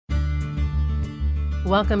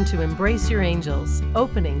Welcome to Embrace Your Angels,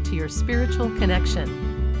 opening to your spiritual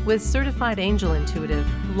connection with certified angel intuitive,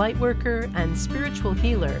 lightworker, and spiritual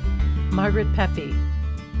healer, Margaret Pepe.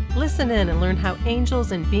 Listen in and learn how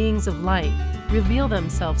angels and beings of light reveal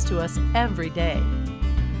themselves to us every day.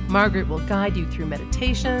 Margaret will guide you through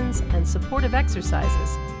meditations and supportive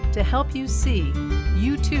exercises to help you see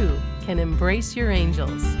you too can embrace your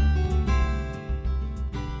angels.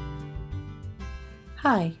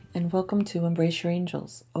 Hi, and welcome to Embrace Your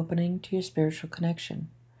Angels, opening to your spiritual connection.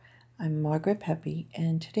 I'm Margaret Pepe,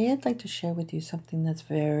 and today I'd like to share with you something that's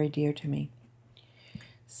very dear to me.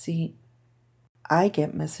 See, I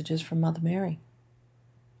get messages from Mother Mary.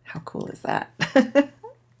 How cool is that?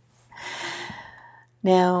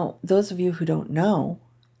 Now, those of you who don't know,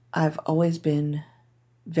 I've always been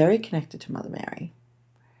very connected to Mother Mary.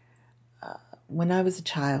 When I was a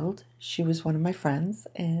child, she was one of my friends,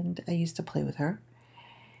 and I used to play with her.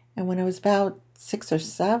 And when I was about 6 or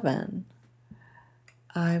 7,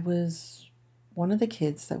 I was one of the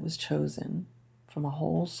kids that was chosen from a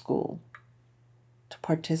whole school to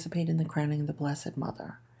participate in the crowning of the Blessed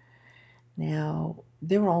Mother. Now,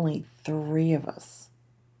 there were only 3 of us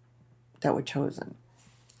that were chosen.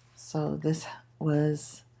 So this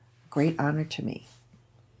was a great honor to me.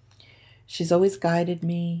 She's always guided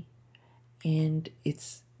me, and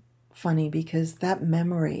it's funny because that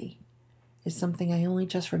memory is something I only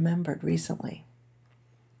just remembered recently.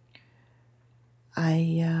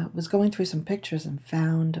 I was going through some pictures and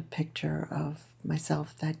found a picture of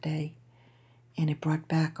myself that day, and it brought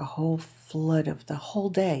back a whole flood of the whole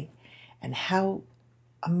day and how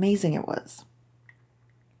amazing it was.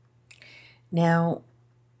 Now,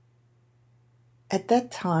 at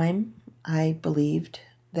that time, I believed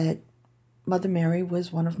that Mother Mary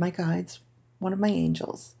was one of my guides, one of my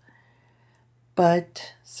angels.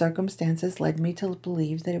 But circumstances led me to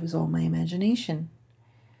believe that it was all my imagination.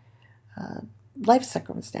 Life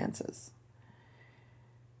circumstances.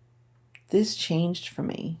 This changed for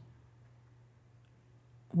me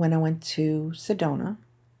when I went to Sedona.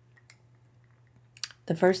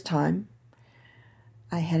 The first time,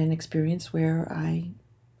 I had an experience where I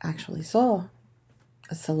actually saw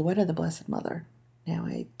a silhouette of the Blessed Mother. Now,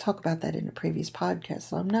 I talk about that in a previous podcast,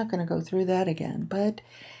 so I'm not going to go through that again, but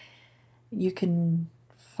you can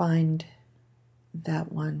find that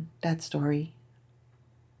story,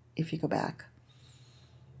 if you go back.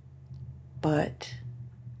 But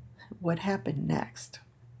what happened next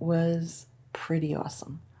was pretty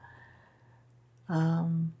awesome.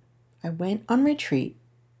 I went on retreat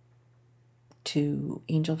to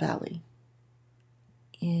Angel Valley,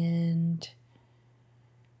 and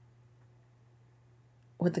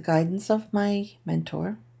with the guidance of my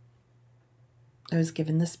mentor, I was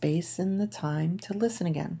given the space and the time to listen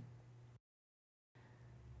again.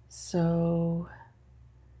 So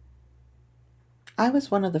I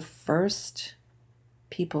was one of the first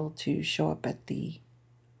people to show up at the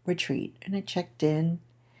retreat, and I checked in,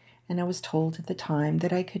 and I was told at the time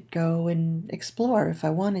that I could go and explore if I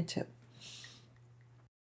wanted to.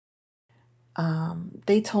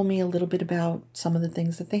 They told me a little bit about some of the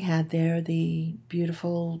things that they had there, the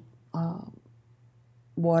beautiful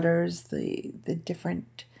waters, the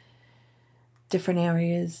different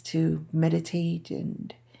areas to meditate,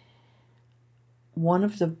 and one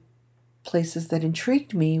of the places that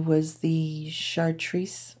intrigued me was the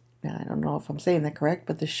Chartreuse. Now, I don't know if I'm saying that correct,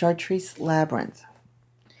 but the Chartreuse Labyrinth.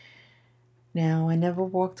 Now, I never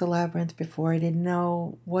walked a labyrinth before. I didn't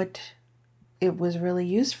know what it was really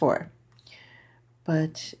used for.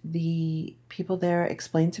 But the people there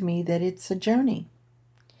explained to me that it's a journey.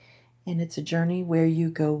 And it's a journey where you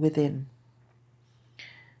go within.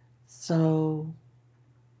 So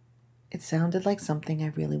it sounded like something I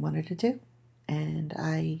really wanted to do. And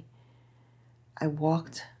I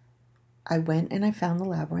went and I found the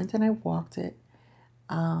labyrinth and I walked it.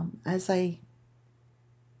 As I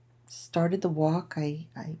started the walk, I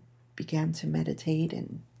began to meditate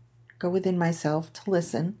and go within myself to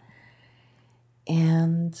listen.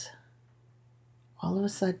 And all of a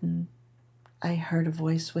sudden, I heard a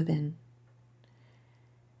voice within.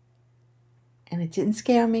 And it didn't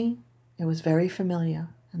scare me. It was very familiar.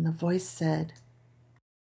 And the voice said,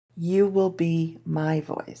 "You will be my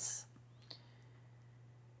voice."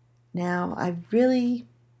 Now, I really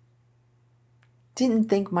didn't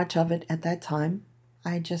think much of it at that time.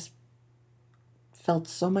 I just felt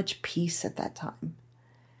so much peace at that time.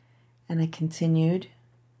 And I continued.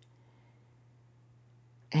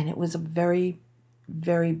 And it was a very,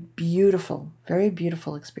 very beautiful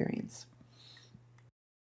experience.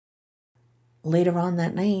 Later on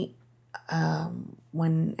that night,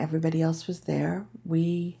 when everybody else was there,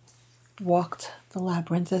 we walked the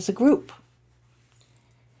labyrinth as a group.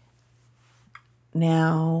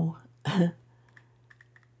 Now,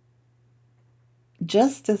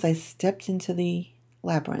 just as I stepped into the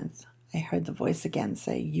labyrinth, I heard the voice again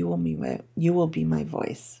say, you will be my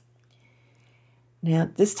voice. Now,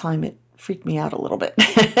 this time it freaked me out a little bit.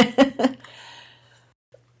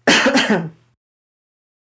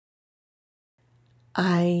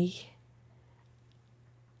 I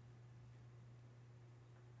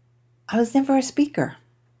was never a speaker.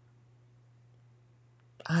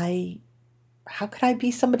 How could I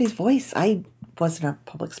be somebody's voice? I wasn't a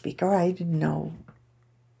public speaker. I didn't know,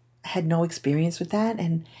 I had no experience with that,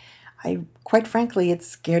 and quite frankly, it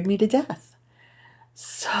scared me to death.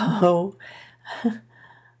 So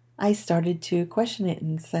I started to question it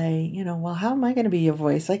and say, well, how am I going to be your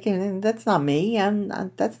voice? That's not me.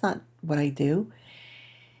 That's not what I do.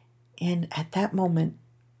 And at that moment,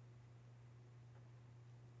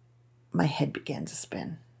 my head began to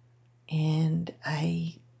spin, and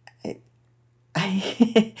I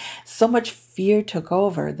so much fear took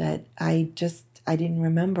over that I didn't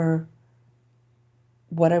remember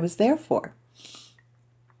what I was there for.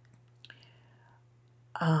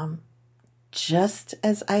 Just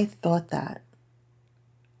as I thought that,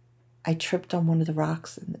 I tripped on one of the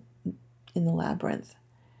rocks in the labyrinth.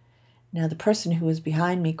 Now, the person who was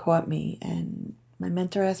behind me caught me, and my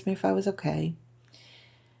mentor asked me if I was okay.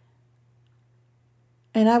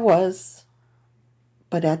 And I was.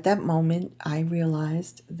 But at that moment, I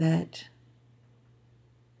realized that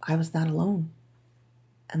I was not alone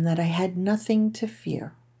and that I had nothing to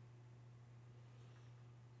fear.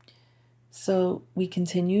 So we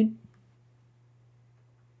continued,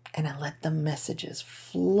 and I let the messages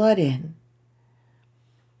flood in.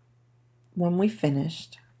 When we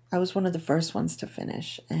finished, I was one of the first ones to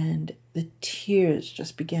finish, and the tears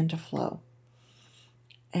just began to flow.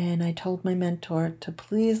 And I told my mentor to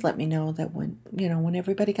please let me know that when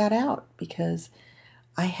everybody got out, because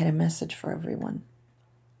I had a message for everyone.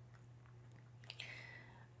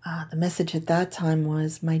 The message at that time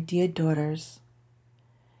was, my dear daughters,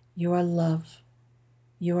 you are love,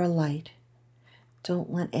 you are light.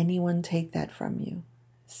 Don't let anyone take that from you.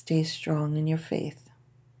 Stay strong in your faith.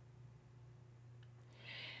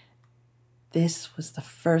 This was the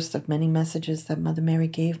first of many messages that Mother Mary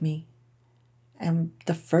gave me, and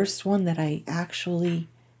the first one that I actually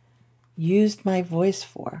used my voice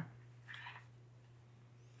for.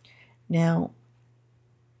 Now,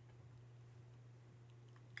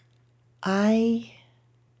 I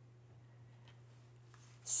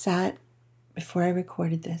sat before I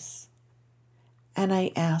recorded this, and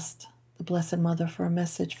I asked the Blessed Mother for a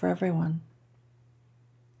message for everyone.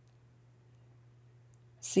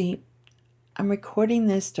 See, I'm recording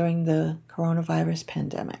this during the coronavirus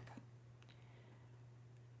pandemic.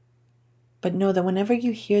 But know that whenever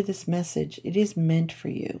you hear this message, it is meant for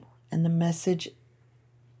you, and the message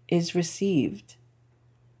is received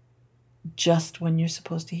just when you're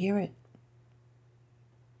supposed to hear it.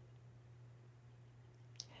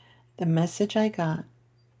 The message I got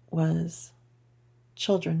was,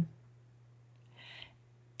 children,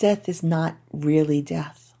 death is not really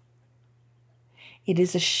death. It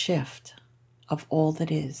is a shift of all that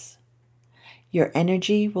is. Your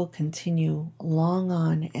energy will continue long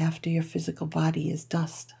on after your physical body is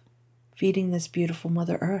dust, feeding this beautiful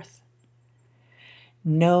Mother Earth.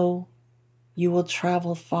 Know you will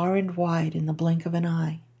travel far and wide in the blink of an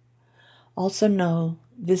eye. Also know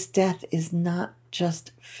this death is not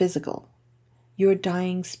just physical. You are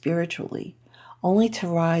dying spiritually, only to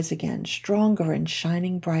rise again, stronger and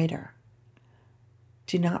shining brighter.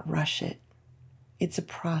 Do not rush it. It's a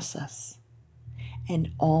process,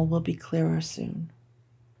 and all will be clearer soon.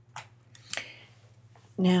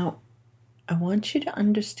 Now, I want you to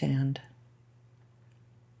understand,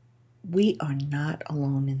 we are not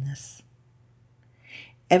alone in this.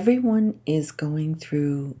 Everyone is going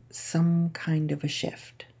through some kind of a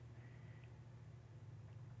shift.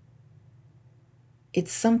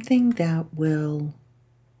 It's something that will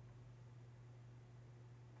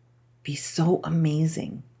be so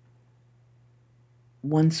amazing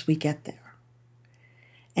once we get there.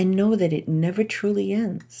 And know that it never truly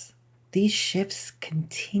ends. These shifts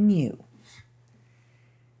continue.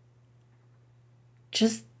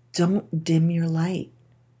 Just don't dim your light.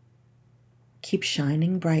 Keep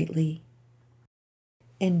shining brightly.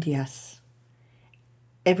 And yes,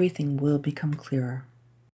 everything will become clearer.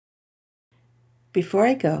 Before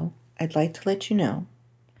I go, I'd like to let you know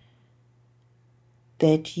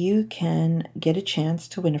that you can get a chance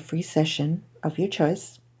to win a free session of your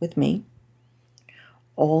choice with me.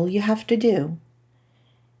 All you have to do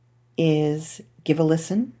is give a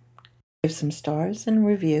listen, Give some stars and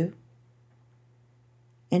review,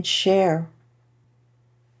 and share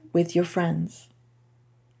with your friends.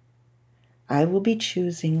 I will be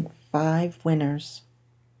choosing 5 winners.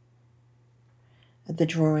 The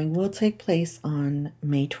drawing will take place on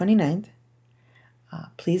May 29th.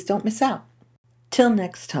 Please don't miss out. Till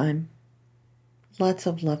next time, lots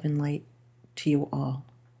of love and light to you all.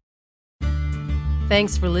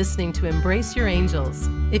 Thanks for listening to Embrace Your Angels.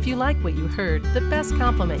 If you like what you heard, the best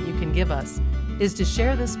compliment you can give us is to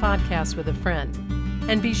share this podcast with a friend.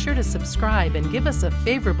 And be sure to subscribe and give us a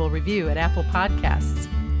favorable review at Apple Podcasts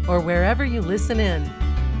or wherever you listen in.